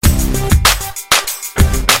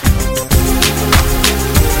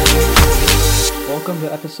Welcome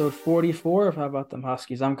to episode 44 of How About Them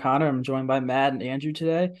Huskies. I'm Connor. I'm joined by Matt and Andrew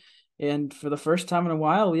today. And for the first time in a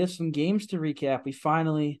while, we have some games to recap. We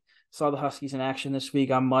finally saw the Huskies in action this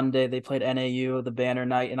week. On Monday, they played NAU, the banner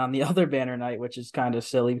night. And on the other banner night, which is kind of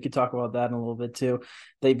silly, we could talk about that in a little bit too,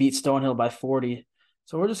 they beat Stonehill by 40.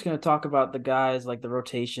 So we're just going to talk about the guys, like the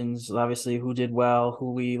rotations, obviously who did well,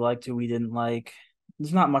 who we liked, who we didn't like.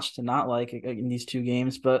 There's not much to not like in these two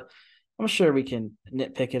games, but I'm sure we can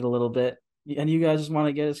nitpick it a little bit. And you guys just want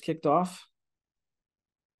to get us kicked off?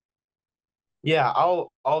 Yeah,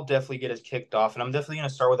 I'll definitely get us kicked off, and I'm definitely going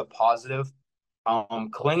to start with a positive.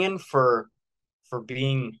 Klingon for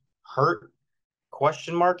being hurt,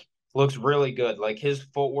 question mark, looks really good. Like his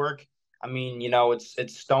footwork. I mean, it's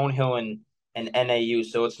Stonehill and NAU,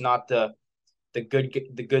 so it's not the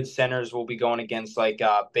good centers will be going against like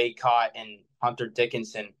Baycott and Hunter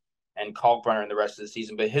Dickinson and Kalkbrenner in the rest of the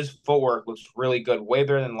season. But his footwork looks really good, way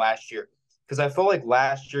better than last year. Because I felt like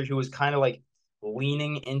last year he was kind of like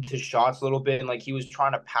leaning into shots a little bit and like he was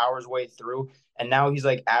trying to power his way through. And now he's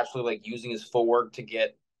like actually like using his footwork to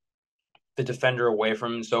get the defender away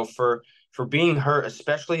from him. So for being hurt,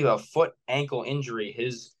 especially a foot ankle injury,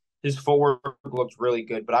 his footwork looked really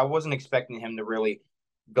good. But I wasn't expecting him to really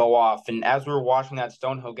go off. And as we were watching that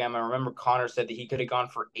Stonehill game, I remember Connor said that he could have gone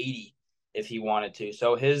for 80 if he wanted to.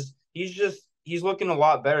 So he's looking a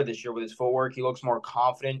lot better this year with his footwork. He looks more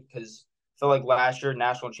confident because I feel like last year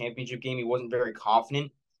national championship game he wasn't very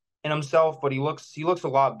confident in himself, but he looks a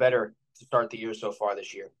lot better to start the year so far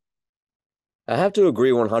this year. I have to agree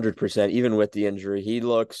 100%, even with the injury.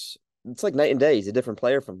 It's like night and day. He's a different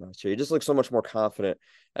player from last year. He just looks so much more confident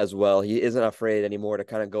as well. He isn't afraid anymore to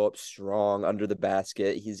kind of go up strong under the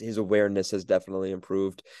basket. His awareness has definitely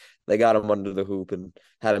improved. They got him under the hoop and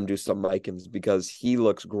had him do some Mikins because he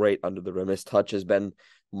looks great under the rim. His touch has been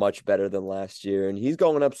much better than last year, and he's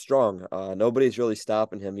going up strong. Nobody's really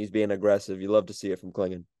stopping him. He's being aggressive. You love to see it from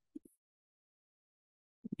Klingon.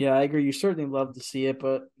 Yeah, I agree. You certainly love to see it,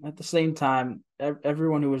 but at the same time,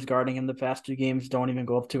 everyone who was guarding him the past two games don't even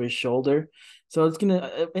go up to his shoulder. So it's gonna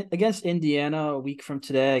against Indiana a week from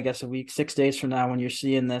today, I guess a week, 6 days from now, when you're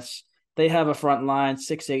seeing this, they have a front line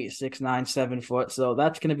 6'8", 6'9", 7 foot. So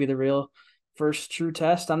that's gonna be the real first true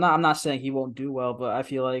test. I'm not saying he won't do well, but I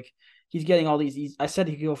feel like he's getting all these. I said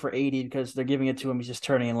he could go for 80 because they're giving it to him. He's just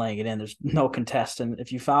turning and laying it in. There's no contest, and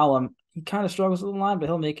if you foul him, he kind of struggles with the line, but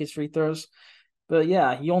he'll make his free throws. But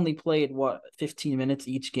yeah, he only played 15 minutes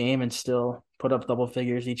each game and still put up double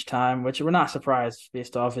figures each time, which we're not surprised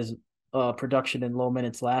based off his production in low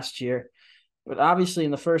minutes last year. But obviously,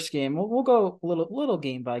 in the first game, we'll go little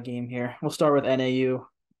game by game here. We'll start with NAU.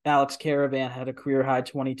 Alex Caravan had a career high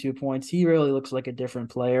 22 points. He really looks like a different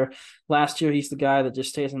player. Last year, he's the guy that just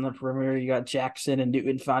stays on the perimeter. You got Jackson and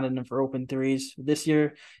Newton finding him for open threes. This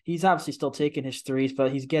year, he's obviously still taking his threes,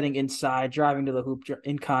 but he's getting inside, driving to the hoop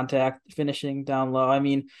in contact, finishing down low. I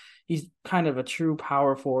mean, he's kind of a true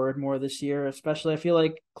power forward more this year, especially I feel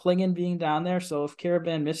like Klingon being down there. So if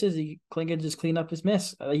Caravan misses, Klingon just clean up his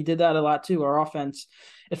miss. He did that a lot too. Our offense,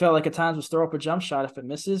 it felt like at times was throw up a jump shot. If it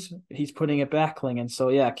misses, he's putting it back, Klingon. So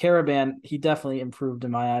yeah, Caravan, he definitely improved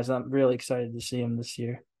in my eyes. I'm really excited to see him this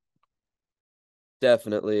year.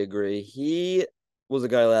 Definitely agree. He was a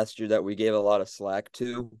guy last year that we gave a lot of slack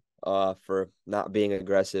to for not being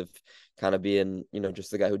aggressive, kind of being,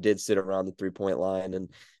 just the guy who did sit around the 3-point line and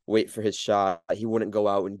wait for his shot. He wouldn't go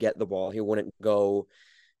out and get the ball. He wouldn't go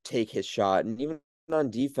take his shot. And even on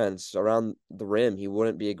defense around the rim, he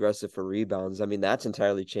wouldn't be aggressive for rebounds. I mean, that's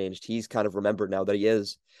entirely changed. He's kind of remembered now that he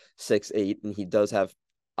is 6'8" and he does have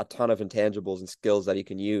a ton of intangibles and skills that he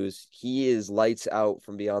can use. He is lights out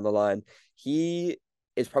from beyond the line. He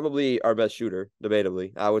is probably our best shooter,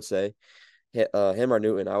 debatably, I would say. Him or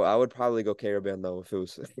Newton. I would probably go Caravan though if it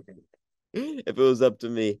was if it was up to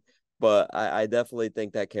me. But I definitely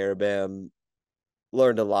think that Caravan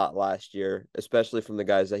learned a lot last year, especially from the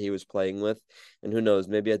guys that he was playing with. And who knows,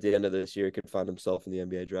 maybe at the end of this year he could find himself in the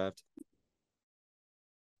NBA draft.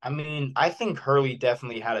 I mean, I think Hurley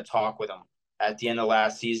definitely had a talk with him at the end of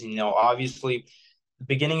last season. Obviously, the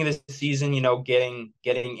beginning of the season,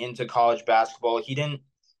 getting into college basketball, he didn't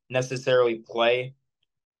necessarily play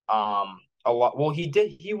a lot. Well, he did.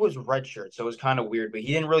 He was redshirt, so it was kind of weird, but he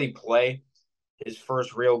didn't really play his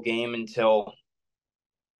first real game until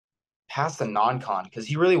past the non-con because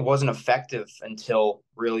he really wasn't effective until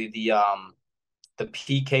really the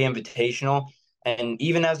PK Invitational. And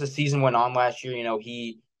even as the season went on last year,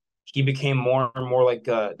 he became more and more like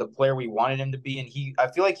the player we wanted him to be. And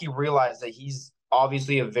I feel like he realized that he's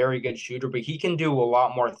obviously a very good shooter, but he can do a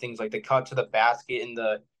lot more things like the cut to the basket and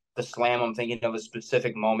the slam. I'm thinking of a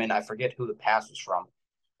specific moment. I forget who the pass was from,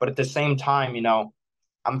 But at the same time,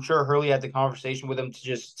 I'm sure Hurley had the conversation with him to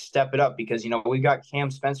just step it up because, we've got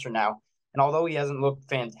Cam Spencer now. And although he hasn't looked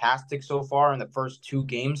fantastic so far in the first two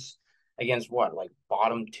games against like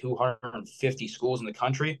bottom 250 schools in the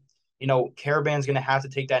country, Caravan's going to have to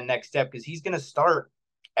take that next step because he's going to start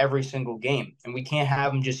every single game. And we can't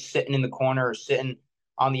have him just sitting in the corner or sitting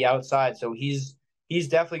on the outside. So he's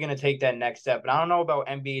definitely going to take that next step. And I don't know about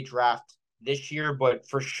NBA draft this year, but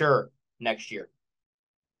for sure next year.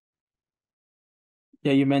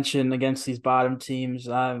 Yeah, you mentioned against these bottom teams.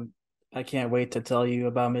 I can't wait to tell you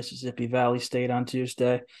about Mississippi Valley State on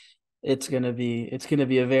Tuesday. It's gonna be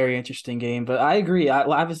a very interesting game. But I agree.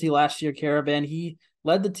 Obviously, last year Caravan he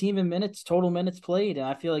led the team in minutes, total minutes played, and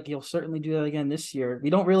I feel like he'll certainly do that again this year. We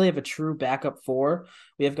don't really have a true backup four.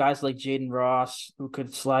 We have guys like Jaden Ross who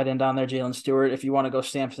could slide in down there, Jalen Stewart. If you want to go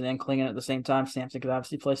Sampson and Klingon at the same time, Sampson could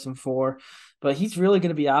obviously play some four, but he's really going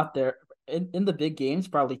to be out there in the big games,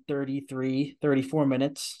 probably 33, 34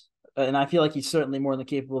 minutes. And I feel like he's certainly more than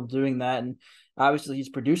capable of doing that. And obviously he's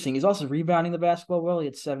producing. He's also rebounding the basketball well. He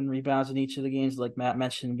had 7 rebounds in each of the games. Like Matt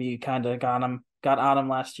mentioned, we kind of got on him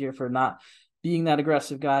last year for not being that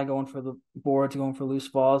aggressive guy, going for the boards, going for loose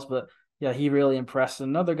balls. But yeah, he really impressed.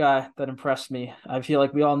 Another guy that impressed me, I feel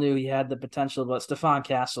like we all knew he had the potential, but Stephon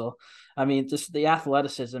Castle. I mean, just the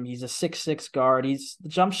athleticism. He's a 6'6" guard. The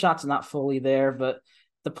jump shot's not fully there, but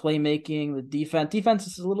the playmaking, the defense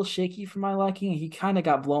is a little shaky for my liking. He kind of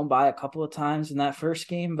got blown by a couple of times in that first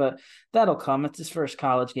game, but that'll come. It's his first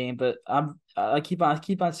college game, but I keep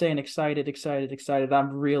on saying excited, excited, excited.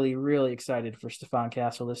 I'm really, really excited for Stephon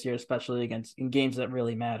Castle this year, especially against in games that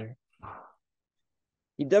really matter.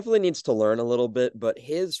 He definitely needs to learn a little bit, but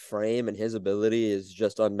his frame and his ability is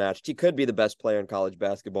just unmatched. He could be the best player in college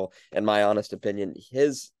basketball, in my honest opinion.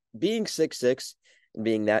 His being 6'6" and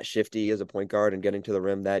being that shifty as a point guard and getting to the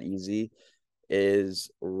rim that easy is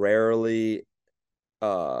rarely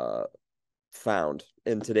found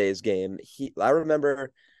in today's game. I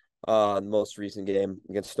remember the most recent game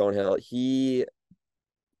against Stonehill, he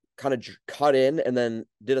kind of cut in and then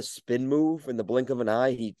did a spin move in the blink of an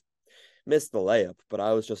eye. He missed the layup, but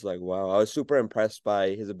I was just like, wow. I was super impressed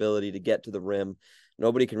by his ability to get to the rim.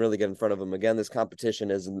 Nobody can really get in front of him. Again, this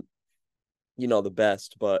competition isn't, the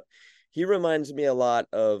best, but he reminds me a lot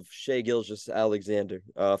of Shai Gilgeous-Alexander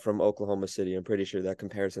from Oklahoma City. I'm pretty sure that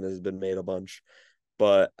comparison has been made a bunch.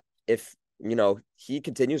 But if, he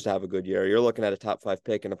continues to have a good year, you're looking at a top 5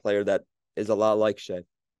 pick and a player that is a lot like Shai.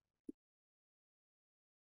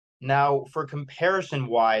 Now, for comparison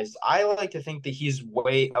wise, I like to think that he's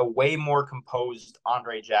a way more composed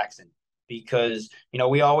Andre Jackson because,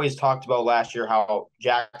 we always talked about last year how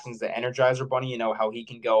Jackson's the Energizer Bunny, how he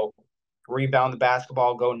can go rebound the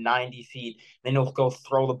basketball, go 90 feet, then he'll go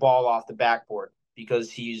throw the ball off the backboard because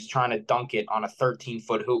he's trying to dunk it on a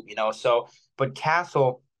 13-foot hoop, So, but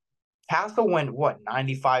Castle went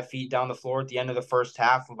 95 feet down the floor at the end of the first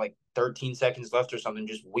half with like 13 seconds left or something,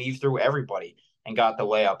 just weaved through everybody and got the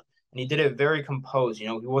layup. And he did it very composed. He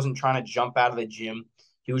wasn't trying to jump out of the gym.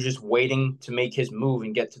 He was just waiting to make his move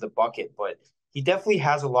and get to the bucket. But he definitely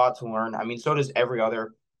has a lot to learn. I mean, so does every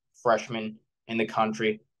other freshman in the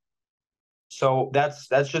country. So that's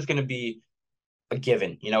just going to be a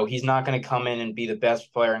given. He's not going to come in and be the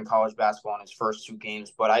best player in college basketball in his first 2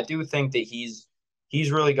 games, but I do think that he's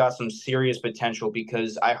really got some serious potential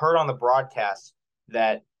because I heard on the broadcast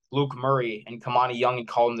that Luke Murray and Kamani Young had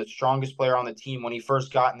called him the strongest player on the team when he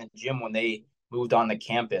first got in the gym when they moved on the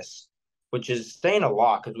campus, which is saying a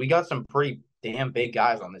lot because we got some pretty damn big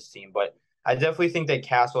guys on this team. But I definitely think that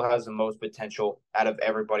Castle has the most potential out of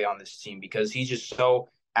everybody on this team because he's just so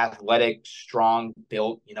athletic, strong,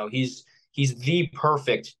 built. He's the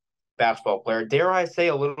perfect basketball player. Dare I say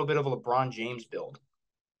a little bit of a LeBron James build.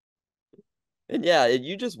 And yeah,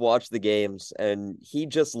 you just watch the games and he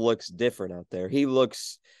just looks different out there. He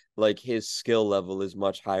looks like his skill level is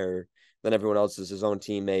much higher than everyone else's, his own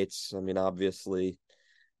teammates. I mean, obviously,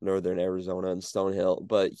 Northern Arizona and Stonehill,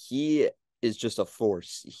 but he is just a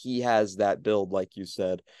force. He has that build, like you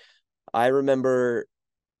said. I remember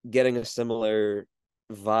getting a similar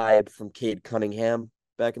vibe from Cade Cunningham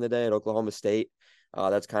back in the day at Oklahoma State.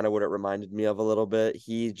 That's kind of what it reminded me of a little bit.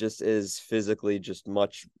 He just is physically just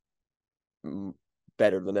much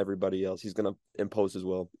better than everybody else. He's going to impose his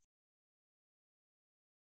will.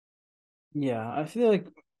 Yeah, I feel like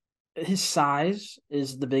his size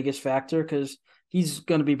is the biggest factor because he's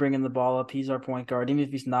going to be bringing the ball up. He's our point guard. Even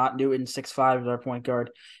if he's not, Newton 6'5" is our point guard.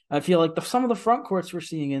 I feel like some of the front courts we're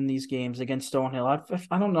seeing in these games against Stonehill,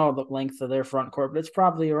 I don't know the length of their front court, but it's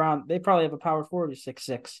probably around, they probably have a power forward who's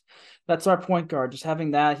 6'6". That's our point guard. Just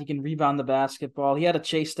having that, he can rebound the basketball. He had a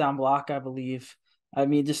chase down block, I believe, I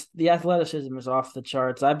mean, just the athleticism is off the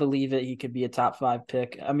charts. I believe it. He could be a top five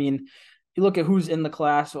pick. I mean, you look at who's in the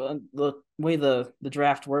class, the way the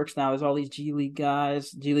draft works now. There's all these G League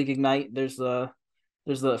guys, G League Ignite. There's the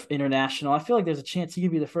international. I feel like there's a chance he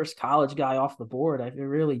could be the first college guy off the board. I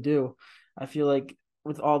really do. I feel like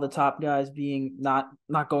with all the top guys being not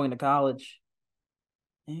going to college.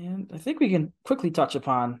 And I think we can quickly touch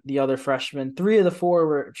upon the other freshmen. Three of the four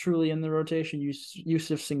were truly in the rotation.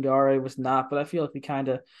 Yusuf Singare was not, but I feel like we kind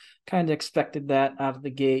of expected that out of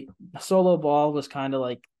the gate. Solo Ball was kind of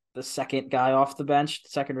like the second guy off the bench,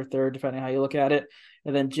 second or third, depending how you look at it.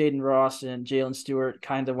 And then Jaden Ross and Jalen Stewart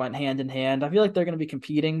kind of went hand in hand. I feel like they're going to be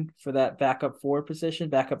competing for that backup four position,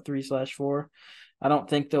 backup 3/4. I don't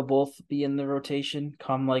think they'll both be in the rotation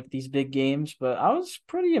come like these big games, but I was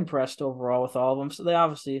pretty impressed overall with all of them. So they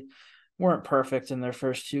obviously weren't perfect in their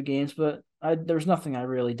first two games, but there's nothing I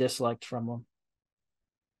really disliked from them.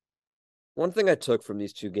 One thing I took from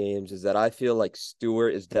these two games is that I feel like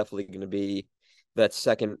Stewart is definitely going to be that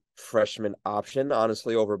second freshman option,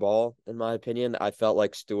 honestly, over Ball, in my opinion. I felt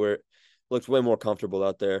like Stewart looked way more comfortable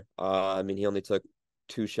out there. I mean, he only took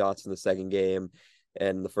 2 shots in the second game,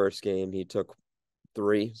 and the first game he took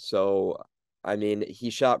 3. So, I mean, he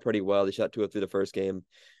shot pretty well. He shot 2 of 3 the first game,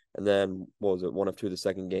 and then what was it, 1 of 2 the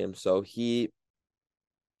second game. So he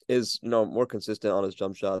is, more consistent on his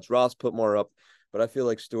jump shots. Ross put more up, but I feel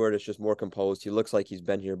like Stewart is just more composed. He looks like he's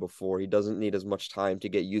been here before. He doesn't need as much time to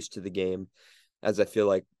get used to the game as I feel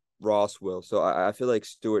like Ross will. So I feel like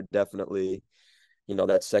Stewart definitely,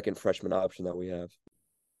 that second freshman option that we have.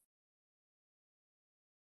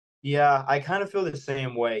 Yeah, I kind of feel the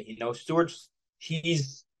same way. Stewart's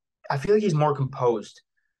he's I feel like he's more composed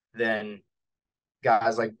than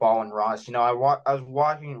guys like Ball and Ross. I was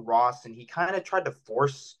watching Ross and he kind of tried to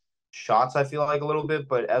force shots, I feel like a little bit,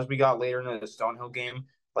 but as we got later into the Stonehill game,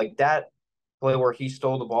 like that play where he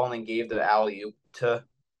stole the ball and then gave the alley-oop to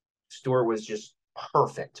Stewart was just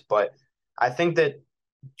perfect. But I think that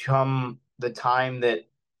come the time that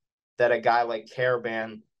a guy like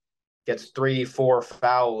Caravan gets 3, 4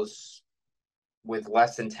 fouls with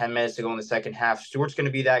less than 10 minutes to go in the second half, Stewart's going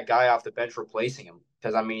to be that guy off the bench replacing him.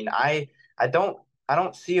 Because I mean, I don't I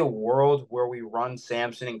don't see a world where we run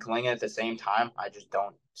Sampson and Klingon at the same time. I just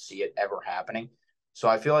don't see it ever happening. So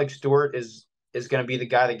I feel like Stewart is going to be the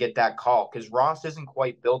guy to get that call because Ross isn't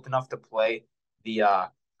quite built enough to play the uh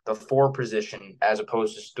the four position as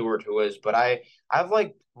opposed to Stewart, who is. But I've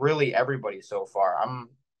liked really everybody so far.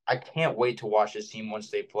 I can't wait to watch this team once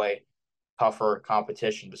they play tougher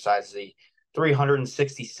competition besides the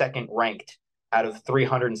 362nd ranked out of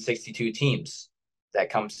 362 teams that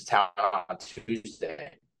comes to town on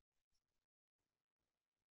Tuesday.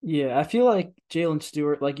 Yeah, I feel like Jalen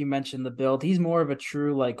Stewart, like you mentioned, the build, he's more of a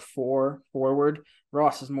true like four forward.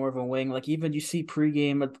 Ross is more of a wing. Like even you see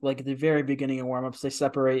pregame like at the very beginning of warmups, they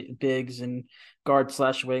separate bigs and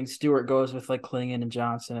guard/wings. Stewart goes with like Klingon and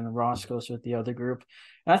Johnson, and Ross goes with the other group.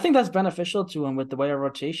 And I think that's beneficial to him with the way our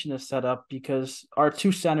rotation is set up because our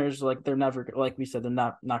two centers, like they're never like we said, they're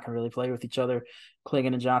not gonna really play with each other.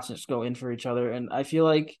 Klingon and Johnson just go in for each other. And I feel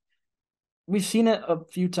like we've seen it a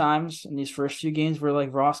few times in these first few games where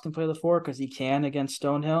like Ross can play the four because he can against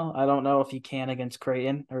Stonehill. I don't know if he can against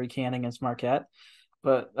Creighton or he can against Marquette,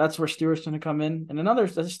 but that's where Stewart's going to come in. And I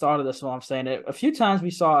just thought of this while I'm saying it. A few times we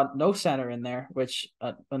saw no center in there, which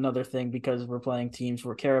another thing because we're playing teams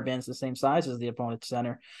where Caravan's the same size as the opponent's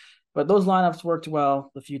center. But those lineups worked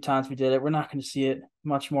well the few times we did it. We're not going to see it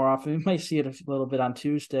much more often. We might see it a little bit on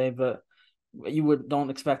Tuesday, but you don't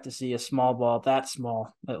expect to see a small ball that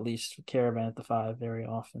small, at least Caravan at the 5 very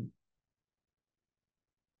often.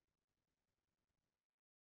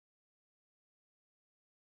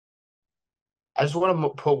 I just want to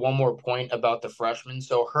put one more point about the freshmen.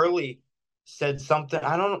 So Hurley said something.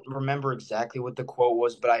 I don't remember exactly what the quote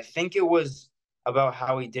was, but I think it was about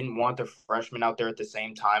how he didn't want the freshmen out there at the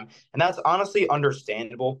same time. And that's honestly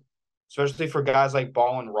understandable, especially for guys like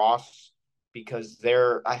Ball and Ross, because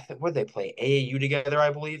where they play AAU together, I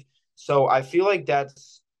believe. So I feel like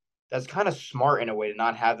that's kind of smart in a way to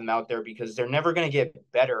not have them out there because they're never going to get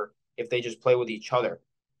better if they just play with each other.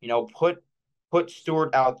 Put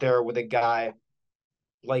Stewart out there with a guy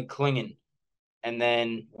like Klingon, and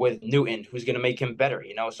then with Newton, who's going to make him better.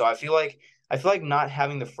 So I feel like not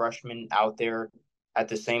having the freshmen out there at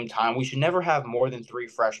the same time. We should never have more than 3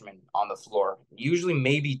 freshmen on the floor. Usually,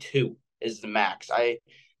 maybe 2 is the max. I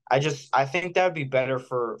think that would be better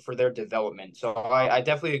for their development. So I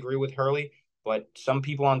definitely agree with Hurley, but some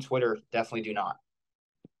people on Twitter definitely do not.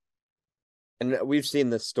 And we've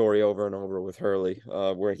seen this story over and over with Hurley,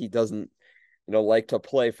 where he doesn't, like to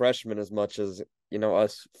play freshmen as much as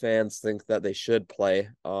us fans think that they should play.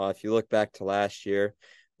 If you look back to last year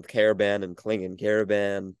with Caravan and Klingon,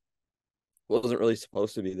 Caravan wasn't really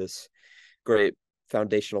supposed to be this great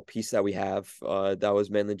foundational piece that we have. That was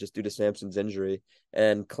mainly just due to Samson's injury.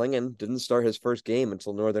 And Klingon didn't start his first game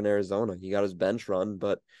until Northern Arizona. He got his bench run,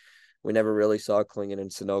 but we never really saw Klingon and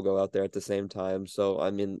Sonogo out there at the same time. So, I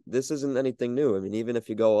mean, this isn't anything new. I mean, even if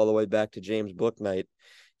you go all the way back to James Bouknight,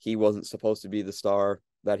 he wasn't supposed to be the star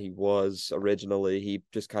that he was originally. He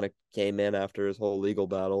just kind of came in after his whole legal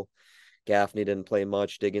battle. Gaffney didn't play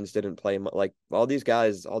much. Diggins didn't play much. Like all these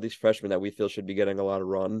guys, all these freshmen that we feel should be getting a lot of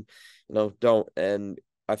run, don't. And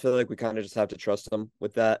I feel like we kind of just have to trust him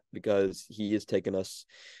with that because he is taking us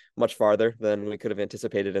much farther than we could have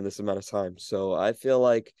anticipated in this amount of time. So I feel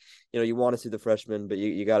like, you want to see the freshman, but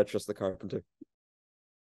you got to trust the carpenter.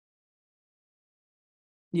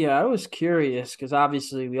 Yeah, I was curious because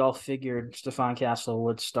obviously we all figured Stefan Castle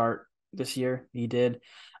would start this year. He did.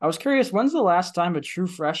 I was curious, when's the last time a true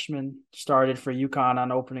freshman started for UConn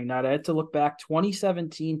on opening night? I had to look back.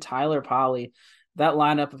 2017, Tyler Polley. That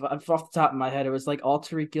lineup, off the top of my head, it was like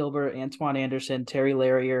Tariq Gilbert, Antoine Anderson, Terry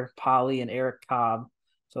Larrier, Polley, and Eric Cobb.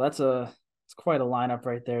 So it's quite a lineup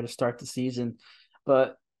right there to start the season.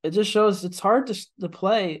 But it just shows it's hard to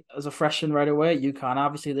play as a freshman right away at UConn.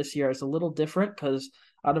 Obviously, this year is a little different because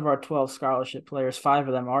out of our 12 scholarship players, 5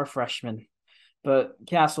 of them are freshmen. But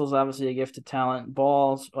Castle's obviously a gifted talent.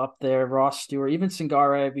 Ball's up there. Ross Stewart, even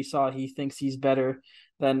Singare, we saw he thinks he's better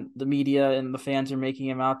than the media and the fans are making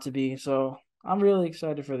him out to be. So I'm really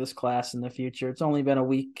excited for this class in the future. It's only been a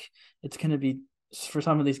week. It's going to be, for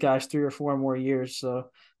some of these guys, 3 or 4 more years. So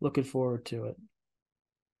looking forward to it.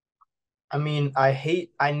 I mean,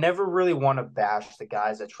 I never really want to bash the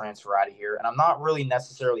guys that transfer out of here, and I'm not really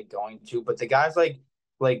necessarily going to, but the guys like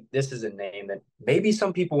this is a name that maybe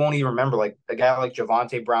some people won't even remember, like a guy like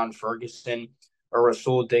Javante Brown Ferguson or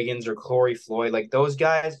Rasul Diggins or Corey Floyd, like those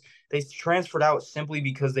guys, they transferred out simply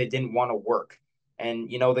because they didn't want to work. And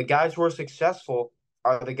the guys who are successful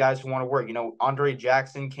are the guys who want to work. Andre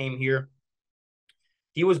Jackson came here.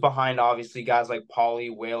 He was behind, obviously, guys like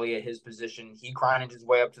Paulie Whaley at his position. He grinded his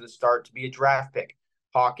way up to the start to be a draft pick.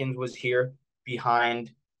 Hawkins was here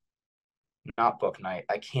behind, not Book Knight.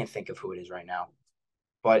 I can't think of who it is right now.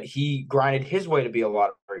 But he grinded his way to be a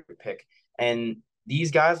lottery pick. And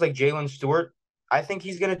these guys like Jalen Stewart, I think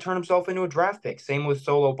he's going to turn himself into a draft pick. Same with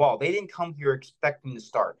Solo Ball. They didn't come here expecting to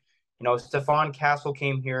start. Stefan Castle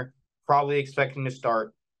came here probably expecting to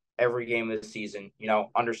start every game of the season.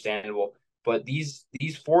 Understandable. But these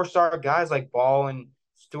 4-star guys like Ball and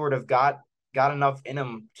Stewart have got enough in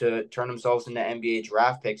them to turn themselves into NBA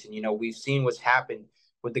draft picks. And we've seen what's happened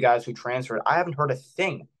with the guys who transferred. I haven't heard a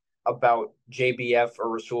thing about JBF or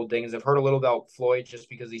Rasul Diggins. I've heard a little about Floyd just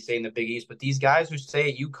because he's staying in the Big East. But these guys who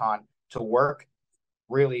stay at UConn to work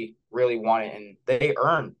really, really want it, and they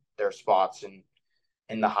earn their spots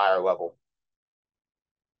in the higher level.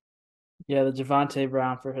 Yeah, the Javante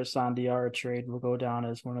Brown for Hassan Diarra trade will go down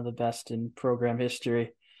as one of the best in program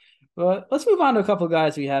history. But let's move on to a couple of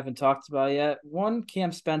guys we haven't talked about yet. One,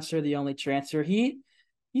 Cam Spencer, the only transfer.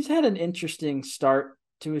 He's had an interesting start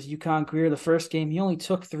to his UConn career. The first game, he only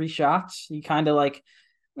took 3 shots. He kind of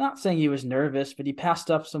not saying he was nervous, but he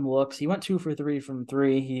passed up some looks. He went 2 for 3 from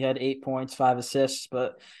 3. He had 8 points, 5 assists,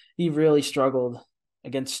 but he really struggled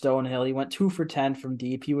against Stonehill. He went 2 for 10 from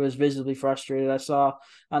deep. He was visibly frustrated. I saw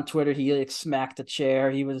on Twitter he smacked a chair.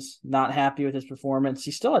 He was not happy with his performance. He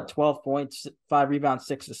still had 12 points, 5 rebounds,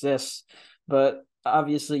 6 assists, but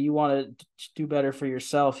obviously you want to do better for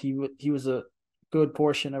yourself. He was a good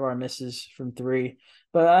portion of our misses from 3.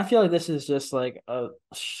 But I feel like this is just like a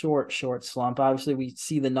short slump. Obviously, we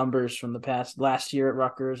see the numbers from the past last year at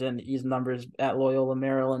Rutgers and his numbers at Loyola,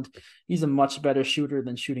 Maryland. He's a much better shooter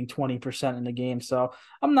than shooting 20% in a game. So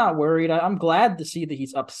I'm not worried. I'm glad to see that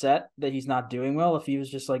he's upset that he's not doing well. If he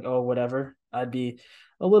was just like, oh, whatever, I'd be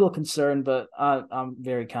a little concerned, but I'm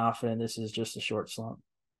very confident this is just a short slump.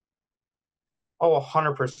 Oh,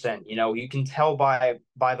 100%. You can tell by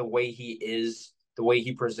the way he is, the way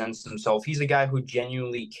he presents himself. He's a guy who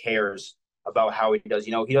genuinely cares about how he does.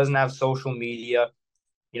 He doesn't have social media.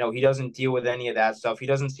 He doesn't deal with any of that stuff. He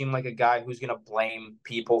doesn't seem like a guy who's going to blame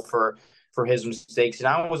people for his mistakes. And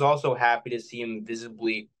I was also happy to see him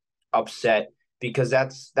visibly upset because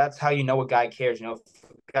that's how a guy cares. If a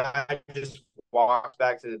guy just walks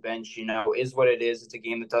back to the bench, is what it is. It's a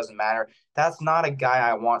game that doesn't matter. That's not a guy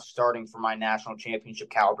I want starting for my national championship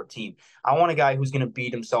caliber team. I want a guy who's going to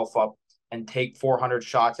beat himself up and take 400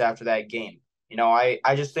 shots after that game. I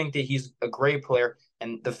just think that he's a great player,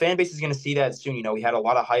 and the fan base is going to see that soon. He had a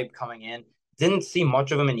lot of hype coming in. Didn't see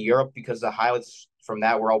much of him in Europe because the highlights from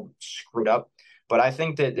that were all screwed up. But I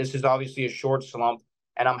think that this is obviously a short slump,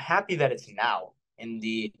 and I'm happy that it's now in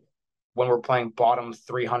the when we're playing bottom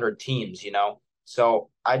 300 teams, you know? So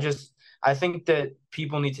I think that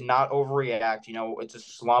people need to not overreact. You know, it's a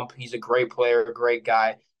slump. He's a great player, a great guy.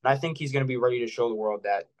 And I think he's going to be ready to show the world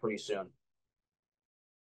that pretty soon.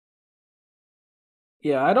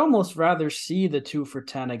 Yeah, I'd almost rather see the 2 for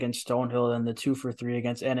 10 against Stonehill than the 2 for 3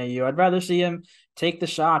 against NAU. I'd rather see him take the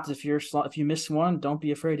shots. If you miss one, don't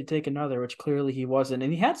be afraid to take another, which clearly he wasn't.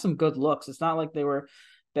 And he had some good looks. It's not like they were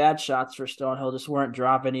bad shots for Stonehill, just weren't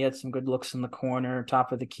dropping. He had some good looks in the corner,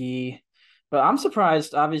 top of the key. But I'm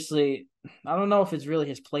surprised, obviously. I don't know if it's really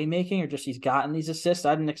his playmaking or just he's gotten these assists.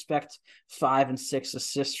 I didn't expect 5 and 6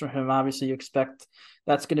 assists from him. Obviously, you expect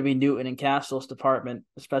that's going to be Newton and Castle's department,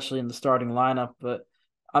 especially in the starting lineup. But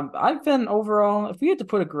I've been overall, if we had to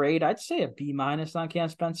put a grade, I'd say a B- on Cam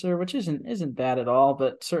Spencer, which isn't bad at all,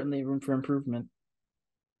 but certainly room for improvement.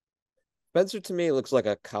 Spencer to me looks like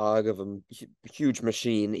a cog of a huge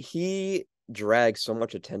machine. He drags so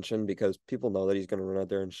much attention because people know that he's going to run out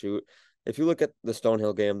there and shoot. If you look at the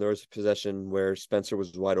Stonehill game, there was a possession where Spencer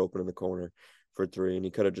was wide open in the corner for three, and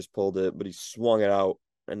he could have just pulled it, but he swung it out.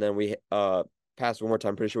 And then we passed one more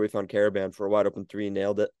time. Pretty sure we found Caravan for a wide open three,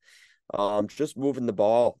 nailed it. Just moving the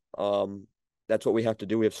ball. That's what we have to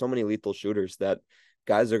do. We have so many lethal shooters that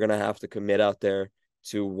guys are going to have to commit out there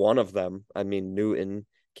to one of them. I mean, Newton,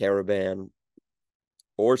 Caravan,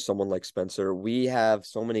 or someone like Spencer. We have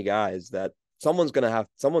so many guys that someone's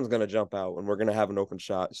gonna jump out and we're gonna have an open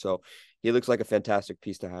shot. So he looks like a fantastic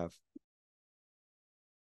piece to have.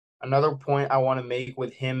 Another point I want to make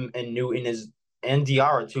with him and Newton is and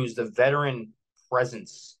Diarra too is the veteran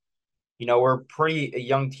presence. You know, we're pretty a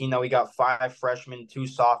young team now. We got 5 freshmen, 2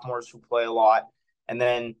 sophomores who play a lot, and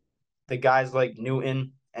then the guys like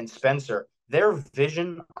Newton and Spencer. Their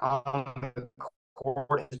vision on the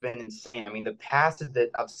court has been insane. I mean, the passes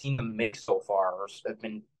that I've seen them make so far have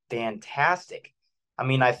been fantastic. I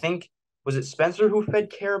mean, I think was it Spencer who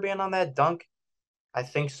fed Caravan on that dunk? I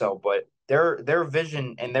think so, but their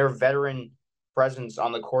vision and their veteran presence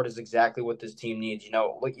on the court is exactly what this team needs. You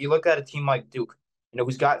know, like you look at a team like Duke, you know,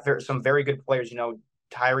 who's got some very good players. You know,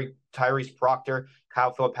 Tyrese Proctor,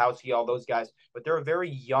 Kyle Filipowski, all those guys, but they're a very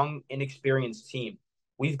young, inexperienced team.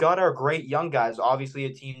 We've got our great young guys. Obviously,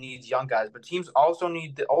 a team needs young guys, but teams also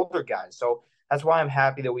need the older guys. So that's why I'm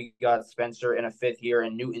happy that we got Spencer in a fifth year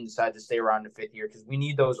and Newton decided to stay around in fifth year because we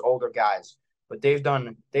need those older guys. But they've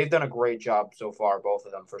done a great job so far, both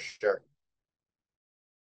of them for sure.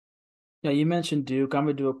 Yeah, you mentioned Duke. I'm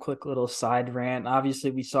gonna do a quick little side rant.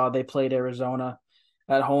 Obviously, we saw they played Arizona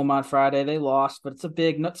at home on Friday. They lost, but it's a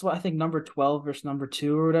big. That's what I think number 12 versus number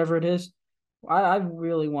 2 or whatever it is. I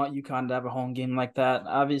really want UConn to have a home game like that.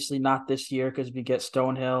 Obviously, not this year because we get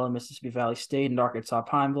Stonehill and Mississippi Valley State and Arkansas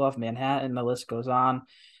Pine Bluff, Manhattan. The list goes on.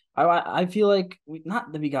 I feel like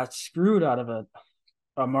not that we got screwed out of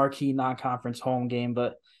a marquee non-conference home game,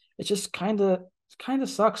 but it just kind of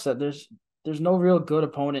sucks that there's no real good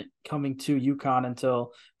opponent coming to UConn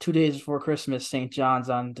until 2 days before Christmas, St.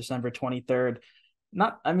 John's on December 23rd.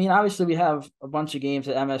 Not, I mean, obviously we have a bunch of games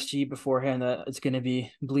at MSG beforehand that it's going to be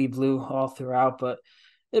bleed blue all throughout, but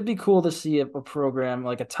it'd be cool to see a program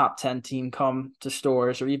like a top 10 team come to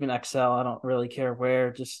Stores or even XL. I don't really care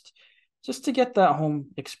where, just to get that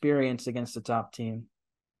home experience against the top team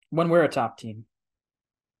when we're a top team.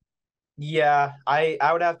 Yeah, I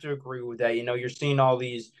would have to agree with that. You know, you're seeing all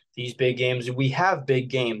these big games, and we have big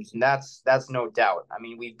games, and that's no doubt. I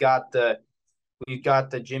mean, we've got the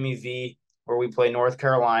Jimmy V where we play North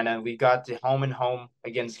Carolina. We've got the home and home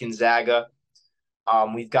against Gonzaga.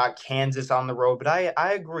 We've got Kansas on the road, but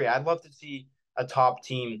I agree. I'd love to see a top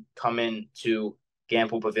team come in to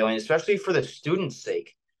Gamble Pavilion, especially for the students'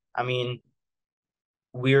 sake. I mean,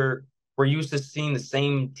 we're we're used to seeing the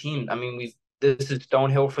same team. I mean, we've this is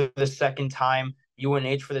Stonehill for the second time,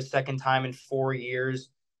 UNH for the second time in 4 years,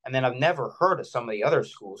 and then I've never heard of some of the other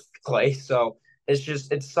schools play. So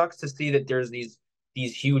it sucks to see that there's these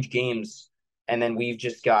huge games, and then we've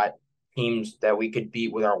just got teams that we could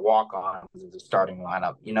beat with our walk on as the starting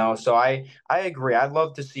lineup. You know, so I agree. I'd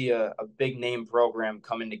love to see a big name program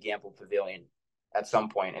come into Gamble Pavilion at some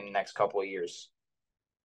point in the next couple of years.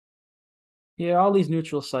 Yeah, all these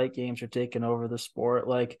neutral site games are taking over the sport.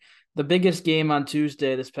 Like the biggest game on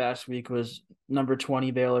Tuesday this past week was number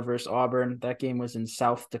 20 Baylor versus Auburn. That game was in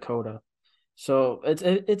South Dakota. So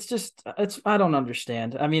it's just it's I don't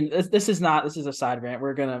understand. I mean, this is a side rant.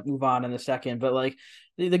 We're gonna move on in a second, but like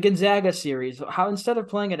the Gonzaga series, how instead of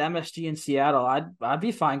playing at MSG in Seattle, I'd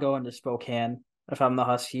be fine going to Spokane if I'm the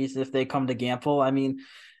Huskies if they come to Gamble. I mean,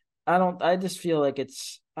 I don't. I just feel like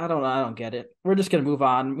I don't know. I don't get it. We're just gonna move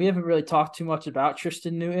on. We haven't really talked too much about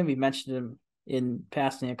Tristan Newton. We mentioned him in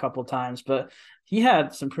passing a couple of times, but he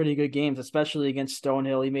had some pretty good games, especially against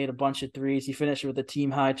Stonehill. He made a bunch of threes. He finished with a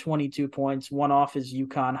team high 22 points, one off his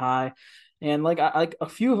UConn high. And like a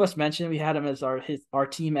few of us mentioned, we had him as our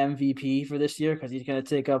team MVP for this year because he's going to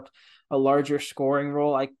take up a larger scoring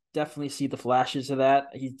role. I definitely see the flashes of that.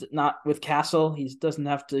 He's not with Castle. He doesn't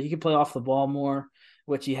have to. He can play off the ball more,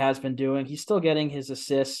 which he has been doing. He's still getting his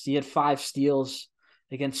assists. He had 5 steals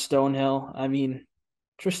against Stonehill. I mean,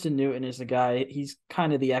 Tristan Newton is the guy. He's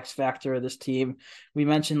kind of the X factor of this team. We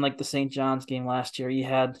mentioned like the St. John's game last year. He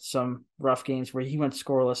had some rough games where he went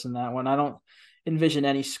scoreless in that one. I don't envision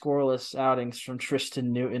any scoreless outings from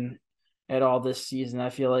Tristan Newton at all this season. I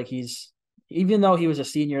feel like even though he was a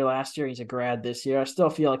senior last year, he's a grad this year. I still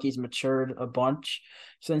feel like he's matured a bunch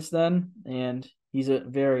since then, and he's a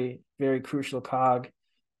very, very crucial cog.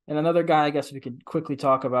 And another guy, I guess we could quickly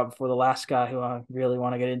talk about before the last guy who I really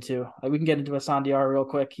want to get into. We can get into Asandiar real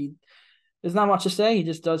quick. There's not much to say. He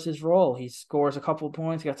just does his role. He scores a couple of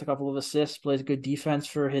points, gets a couple of assists, plays good defense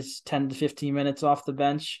for his 10 to 15 minutes off the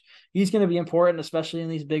bench. He's going to be important, especially in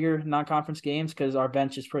these bigger non-conference games, because our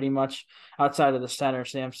bench is pretty much outside of the center,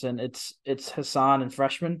 Sampson. It's Hassan and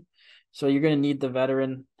freshman. So you're going to need the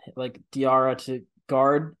veteran like Diarra to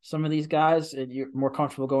guard some of these guys, and you're more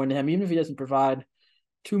comfortable going to him, even if he doesn't provide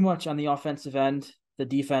too much on the offensive end. The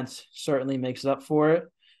defense certainly makes up for it.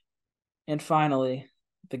 And finally,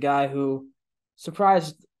 the guy who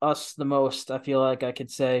surprised us the most, I feel like I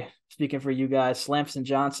could say, speaking for you guys, Slamson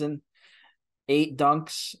Johnson, 8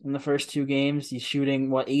 dunks in the first 2 games. He's shooting,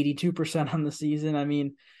 82% on the season. I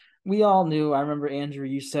mean, we all knew. I remember, Andrew,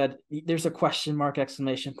 you said there's a question mark,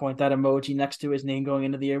 exclamation point, that emoji next to his name going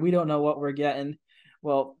into the year. We don't know what we're getting.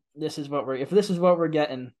 Well, if this is what we're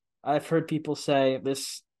getting, I've heard people say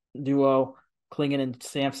this duo, Klingon and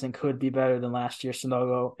Sampson, could be better than last year,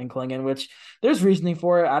 Sonogo and Klingon, which there's reasoning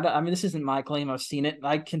for it. I mean, this isn't my claim. I've seen it.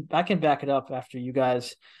 I can back it up after you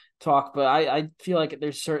guys talk, but I feel like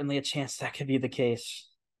there's certainly a chance that could be the case.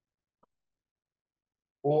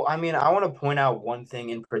 Well, I mean, I want to point out one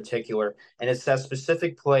thing in particular, and it's that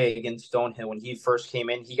specific play against Stonehill when he first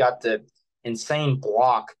came in. He got the insane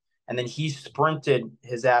block, and then he sprinted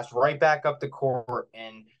his ass right back up the court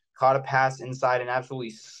and caught a pass inside and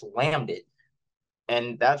absolutely slammed it.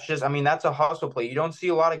 And that's just, I mean, that's a hustle play. You don't see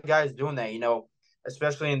a lot of guys doing that,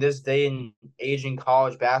 especially in this day and age in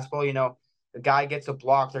college basketball. The guy gets a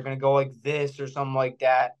block, they're going to go like this or something like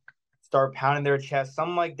that, start pounding their chest,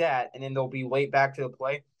 something like that, and then they'll be late back to the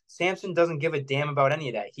play. Sampson doesn't give a damn about any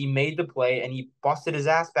of that. He made the play and he busted his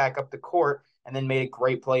ass back up the court and then made a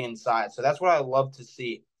great play inside. So that's what I love to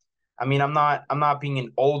see. I mean, I'm not being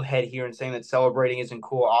an old head here and saying that celebrating isn't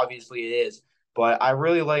cool. Obviously it is, but I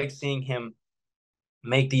really like seeing him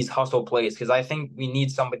make these hustle plays because I think we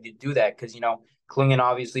need somebody to do that because Klingon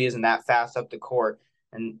obviously isn't that fast up the court,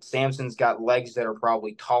 and Sampson's got legs that are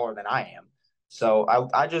probably taller than I am. So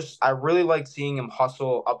I really like seeing him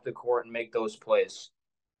hustle up the court and make those plays.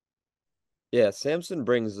 Yeah, Samson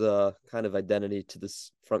brings a kind of identity to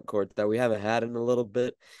this front court that we haven't had in a little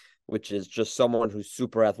bit, which is just someone who's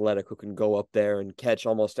super athletic who can go up there and catch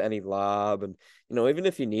almost any lob. And, even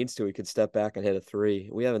if he needs to, he could step back and hit a three.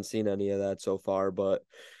 We haven't seen any of that so far, but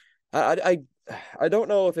I don't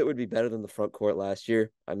know if it would be better than the front court last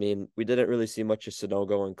year. I mean, we didn't really see much of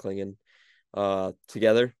Sonogo and Klingon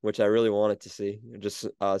together, which I really wanted to see. Just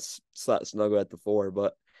slot Sonogo at the 4,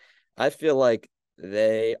 but I feel like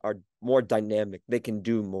they are more dynamic. They can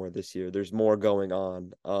do more this year. There's more going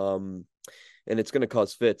on. And it's going to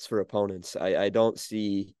cause fits for opponents. I don't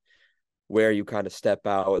see where you kind of step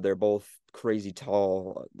out. They're both crazy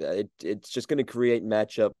tall. It's just going to create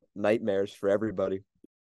matchup nightmares for everybody.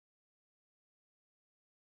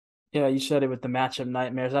 Yeah, you said it with the matchup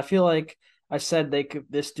nightmares. I feel like I said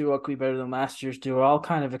this duo could be better than last year's duo. I'll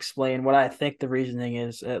kind of explain what I think the reasoning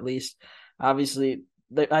is, at least. Obviously,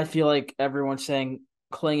 I feel like everyone's saying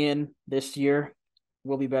Klingon this year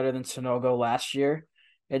will be better than Sonogo last year,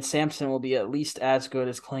 and Sampson will be at least as good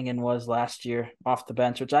as Klingon was last year off the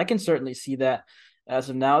bench, which I can certainly see that as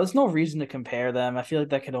of now. There's no reason to compare them. I feel like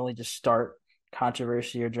that could only just start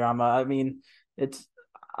controversy or drama. I mean,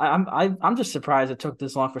 I'm just surprised it took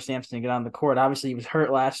this long for Sampson to get on the court. Obviously, he was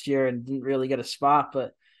hurt last year and didn't really get a spot,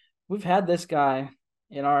 but we've had this guy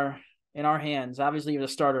in our hands. Obviously, he was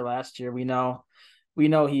a starter last year. We know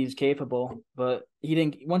he's capable, but he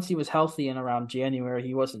didn't. Once he was healthy and around January,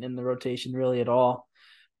 he wasn't in the rotation really at all.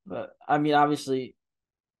 But I mean, obviously,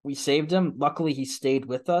 we saved him. Luckily, he stayed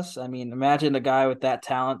with us. I mean, imagine a guy with that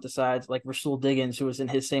talent decides, like Rasul Diggins, who was in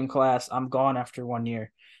his same class, I'm gone after 1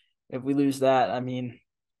 year. If we lose that, I mean,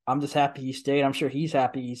 I'm just happy he stayed. I'm sure he's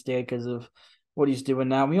happy he stayed because of what he's doing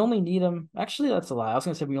now. We only need him. Actually, that's a lie. I was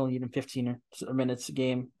gonna say we only need him 15 minutes a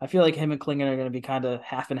game. I feel like him and Klingon are gonna be kind of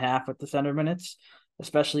half and half with the center minutes,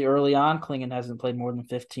 especially early on. Klingon hasn't played more than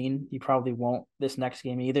 15. He probably won't this next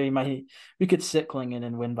game either. He might. We could sit Klingon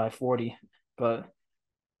and win by 40, but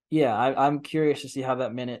yeah, I'm curious to see how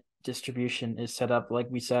that minute distribution is set up. Like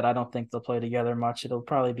we said, I don't think they'll play together much. It'll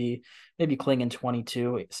probably be maybe Klingon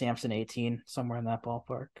 22, Samson 18, somewhere in that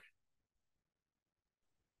ballpark.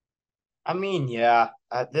 I mean, yeah,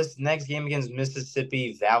 this next game against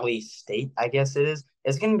Mississippi Valley State, I guess it is,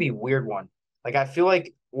 it's going to be a weird one. Like, I feel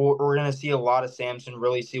like we're going to see a lot of Samson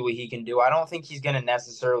really see what he can do. I don't think he's going to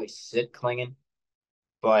necessarily sit Klingon,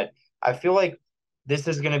 but I feel like this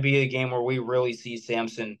is going to be a game where we really see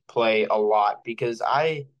Samson play a lot because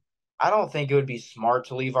I don't think it would be smart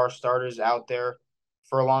to leave our starters out there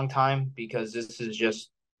for a long time because this is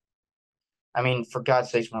just, I mean, for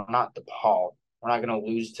God's sakes, we're not DePaul. We're not going to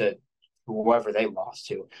lose to whoever they lost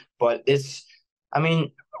to. But it's, I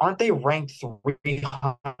mean, aren't they ranked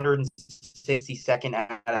 362nd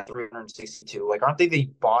out of 362? Like, aren't they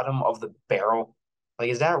the bottom of the barrel?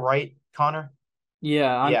 Like, is that right, Connor?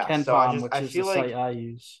 Yeah, on Yeah. Ken So I Palm, just, which I is the feel site like, I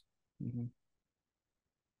use. Mm-hmm.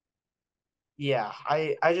 yeah,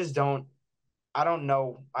 I just don't. I don't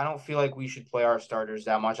know. I don't feel like we should play our starters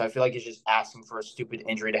that much. I feel like it's just asking for a stupid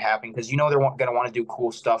injury to happen because you know they're going to want to do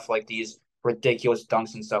cool stuff like these ridiculous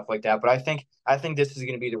dunks and stuff like that. But I think this is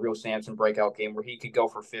going to be the real Samson breakout game where he could go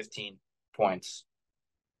for 15 points.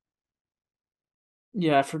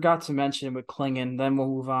 Yeah, I forgot to mention with Klingon. Then we'll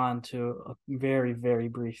move on to a very, very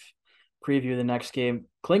brief preview of the next game.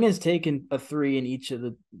 Klingon's taken a three in each of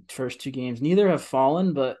the first two games. Neither have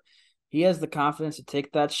fallen, but he has the confidence to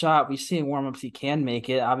take that shot. We see in warmups he can make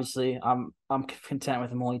it. Obviously, I'm content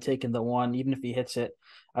with him only taking the one, even if he hits it.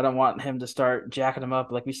 I don't want him to start jacking him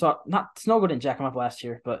up like we saw. Not Snow didn't jack him up last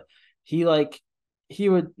year, but he like he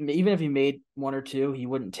would even if he made one or two, he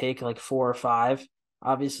wouldn't take like four or five.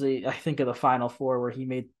 Obviously, I think of the final four where he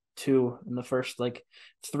made two in the first like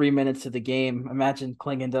 3 minutes of the game. Imagine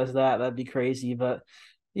Klingon does that. That'd be crazy. But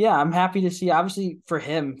yeah, I'm happy to see. Obviously, for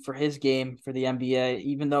him, for his game, for the NBA,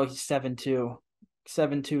 even though he's 7'2",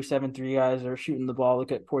 7'2", 7'3" guys are shooting the ball.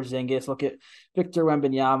 Look at Porzingis. Look at Victor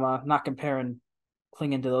Wembanyama. Not comparing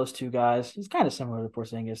Klingon to those two guys. He's kind of similar to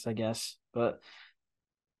Porzingis, I guess. But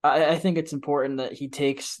I think it's important that he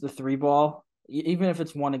takes the three ball, even if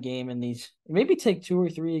it's one a game in these. Maybe take two or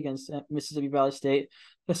three against Mississippi Valley State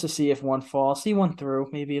just to see if one falls. See one through.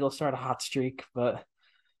 Maybe it'll start a hot streak. But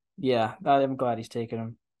yeah, I'm glad he's taking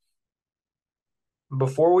him.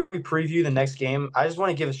 Before we preview the next game, I just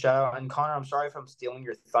want to give a shout out. And Connor, I'm sorry if I'm stealing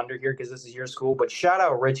your thunder here because this is your school, but shout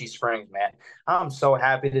out Richie Springs, man. I'm so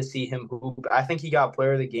happy to see him hoop. I think he got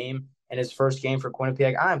player of the game in his first game for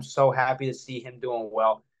Quinnipiac. I'm so happy to see him doing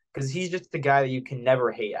well because he's just the guy that you can never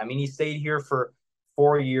hate. I mean, he stayed here for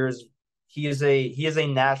 4 years. He is a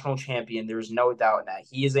national champion. There's no doubt in that.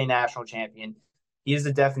 He is a national champion. He is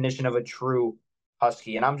the definition of a true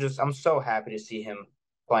Husky, and I'm so happy to see him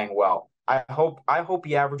playing well. I hope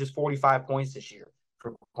he averages 45 points this year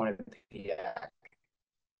for Quinnipiac.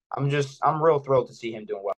 I'm real thrilled to see him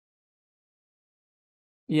doing well.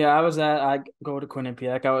 Yeah, I go to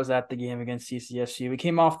Quinnipiac. I was at the game against CCSU. We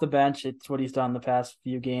came off the bench. It's what he's done the past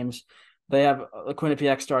few games. They have a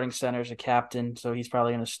Quinnipiac starting center as a captain, so he's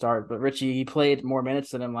probably going to start. But Richie, he played more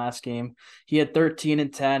minutes than him last game. He had 13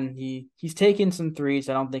 and 10. He's taken some threes.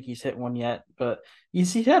 I don't think he's hit one yet, but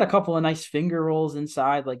he's had a couple of nice finger rolls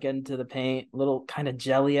inside, like getting to the paint, little kind of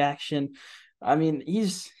jelly action. I mean,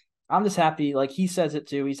 I'm just happy. Like he says it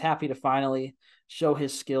too. He's happy to finally show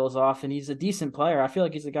his skills off, and he's a decent player. I feel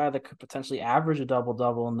like he's a guy that could potentially average a double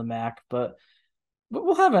double in the MAC, but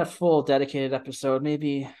we'll have a full dedicated episode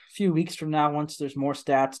maybe a few weeks from now once there's more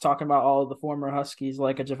stats talking about all of the former Huskies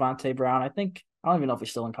like a Javante Brown. I don't even know if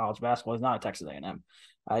he's still in college basketball. He's not at Texas A&M.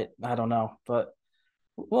 I don't know, but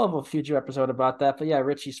we'll have a future episode about that. But yeah,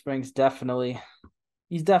 Richie Springs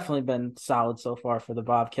he's definitely been solid so far for the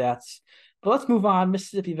Bobcats. But let's move on.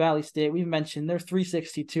 Mississippi Valley State, we've mentioned they're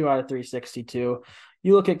 362 out of 362.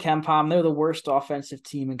 You look at KenPom, they're the worst offensive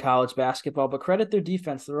team in college basketball, but credit their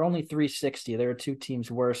defense. They're only 360. There are two teams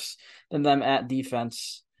worse than them at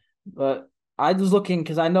defense. But I was looking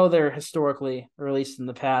because I know they're historically, or at least in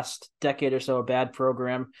the past decade or so, a bad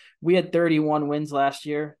program. We had 31 wins last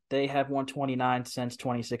year. They have won 29 since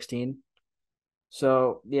 2016.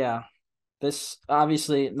 So, yeah, this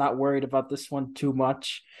obviously not worried about this one too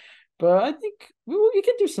much. But I think we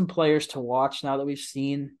can do some players to watch now that we've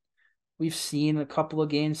seen a couple of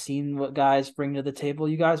games, seen what guys bring to the table.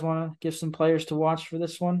 You guys want to give some players to watch for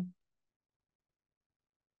this one?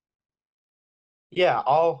 Yeah,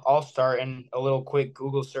 I'll start. And a little quick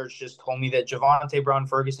Google search just told me that Javante Brown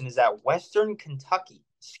Ferguson is at Western Kentucky.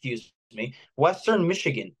 Excuse me, Western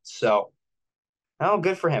Michigan. So, oh,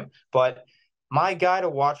 good for him. But my guy to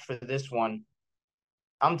watch for this one,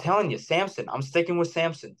 I'm telling you, Samson. I'm sticking with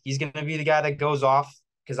Samson. He's going to be the guy that goes off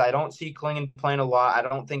because I don't see Klingon playing a lot. I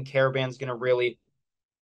don't think Caravan's going to really.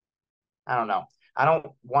 I don't know. I don't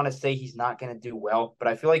want to say he's not going to do well, but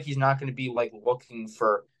I feel like he's not going to be like looking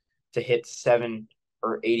for to hit 7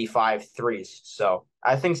 or 85 threes. So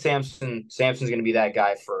I think Samson's going to be that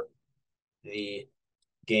guy for the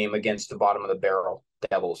game against the bottom of the barrel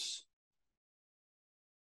Devils.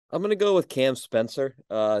 I'm gonna go with Cam Spencer,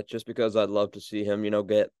 just because I'd love to see him,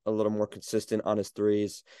 get a little more consistent on his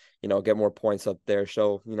threes, get more points up there.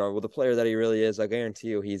 Show, with the player that he really is, I guarantee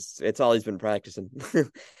you it's all he's been practicing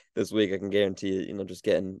this week. I can guarantee you, just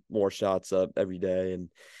getting more shots up every day, and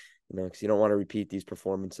because you don't want to repeat these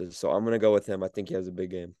performances. So I'm gonna go with him. I think he has a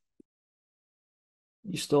big game.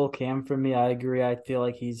 You stole Cam from me. I agree. I feel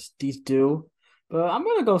like he's due, but I'm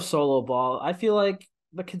gonna go solo ball. I feel like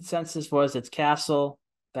the consensus was it's Castle,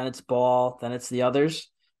 then it's Ball, then it's the others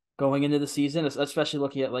going into the season. Especially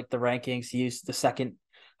looking at like the rankings, he's the second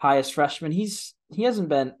highest freshman. He hasn't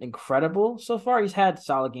been incredible so far. He's had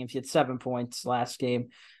solid games. He had 7 points last game.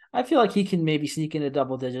 I feel like he can maybe sneak into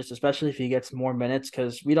double digits, especially if he gets more minutes,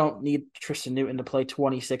 because we don't need Tristan Newton to play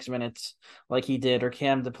 26 minutes like he did, or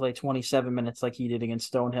Cam to play 27 minutes like he did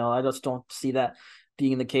against Stonehill. I just don't see that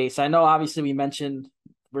being the case. I know, obviously, we mentioned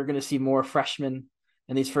we're going to see more freshmen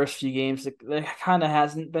in these first few games. That kind of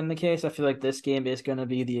hasn't been the case. I feel like this game is going to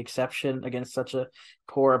be the exception against such a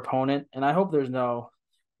poor opponent. And I hope there's no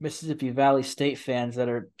Mississippi Valley State fans that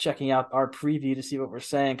are checking out our preview to see what we're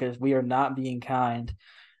saying, because we are not being kind.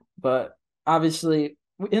 But obviously,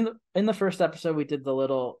 in the first episode, we did the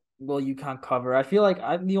little will UConn cover. I feel like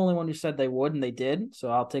I'm the only one who said they would, and they did.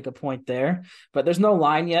 So I'll take a point there. But there's no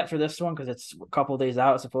line yet for this one because it's a couple days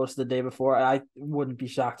out as opposed to the day before. I wouldn't be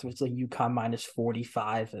shocked if it's like UConn minus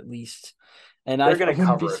 45 at least. And I They're going to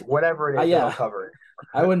wouldn't be, cover it. Whatever it is, they'll yeah, cover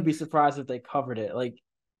I it. wouldn't be surprised if they covered it. Like,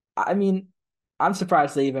 I mean, I'm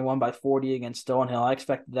surprised they even won by 40 against Stonehill. I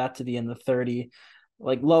expected that to be in the 30,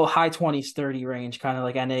 like low high 20s, 30 range, kind of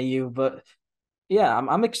like NAU. But yeah,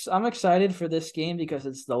 I'm excited for this game because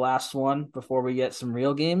it's the last one before we get some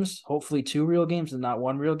real games. Hopefully, two real games and not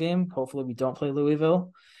one real game. Hopefully, we don't play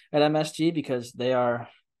Louisville at MSG because they are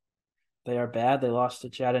bad. They lost to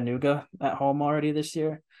Chattanooga at home already this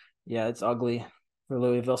year. Yeah, it's ugly for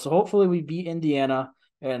Louisville. So hopefully, we beat Indiana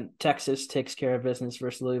and Texas takes care of business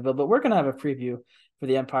versus Louisville. But we're gonna have a preview for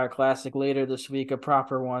the Empire Classic later this week, a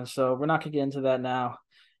proper one. So we're not gonna get into that now.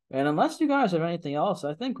 And unless you guys have anything else,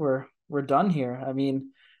 I think we're done here. I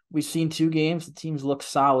mean, we've seen two games. The teams look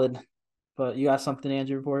solid. But you got something,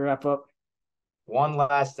 Andrew, before we wrap up? One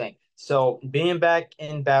last thing. So being back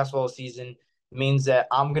in basketball season means that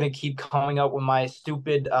I'm going to keep coming up with my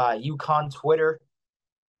stupid UConn Twitter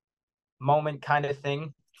moment kind of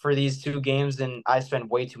thing for these two games, and I spend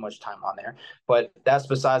way too much time on there. But that's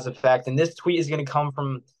besides the fact. And this tweet is going to come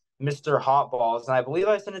from Mr. Hotballs, and I believe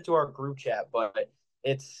I sent it to our group chat. But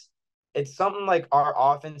it's it's something like our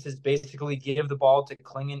offense is basically give the ball to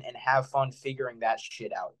Klingon and have fun figuring that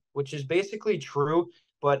shit out, which is basically true.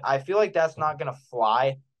 But I feel like that's not going to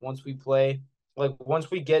fly once we play. Like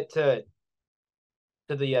once we get to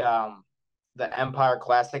the Empire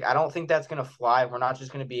Classic. I don't think that's going to fly. We're not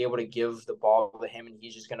just going to be able to give the ball to him and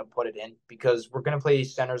he's just going to put it in because we're going to play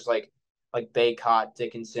centers like Baycott,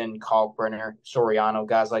 Dickinson, Kalkbrenner, Soriano,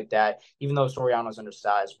 guys like that. Even though Soriano's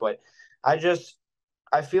undersized, but I just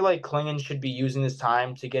I feel like Klingon should be using this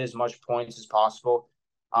time to get as much points as possible.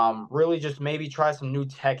 Really, just maybe try some new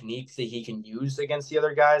techniques that he can use against the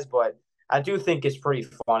other guys. But I do think it's pretty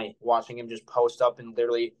funny watching him just post up and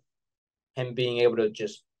literally him being able to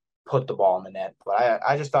just put the ball in the net. But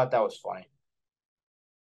I just thought that was funny.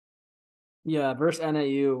 Yeah, versus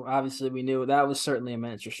NAU, obviously we knew that was certainly a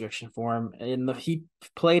minutes restriction for him. He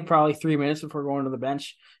played probably 3 minutes before going to the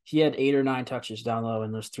bench. He had 8 or 9 touches down low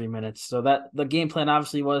in those 3 minutes. So that the game plan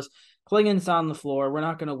obviously was Klingon's on the floor. We're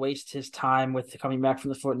not going to waste his time with coming back from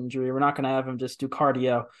the foot injury. We're not going to have him just do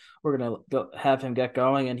cardio. We're going to have him get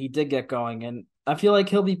going, and he did get going. And I feel like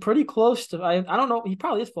he'll be pretty close to. I don't know. He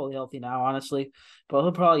probably is fully healthy now, honestly, but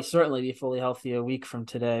he'll probably certainly be fully healthy a week from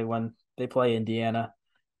today when they play Indiana.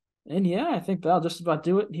 And yeah, I think that'll just about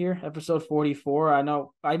do it here. Episode 44. I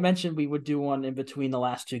know I mentioned we would do one in between the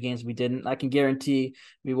last two games. We didn't. I can guarantee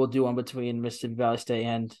we will do one between Mississippi Valley State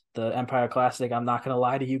and the Empire Classic. I'm not going to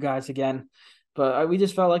lie to you guys again. But we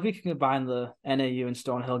just felt like we could combine the NAU and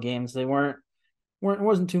Stonehill games. They weren't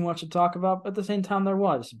wasn't too much to talk about. But at the same time, there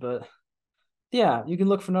was. But Yeah, you can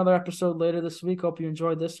look for another episode later this week. Hope you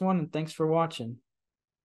enjoyed this one, and thanks for watching.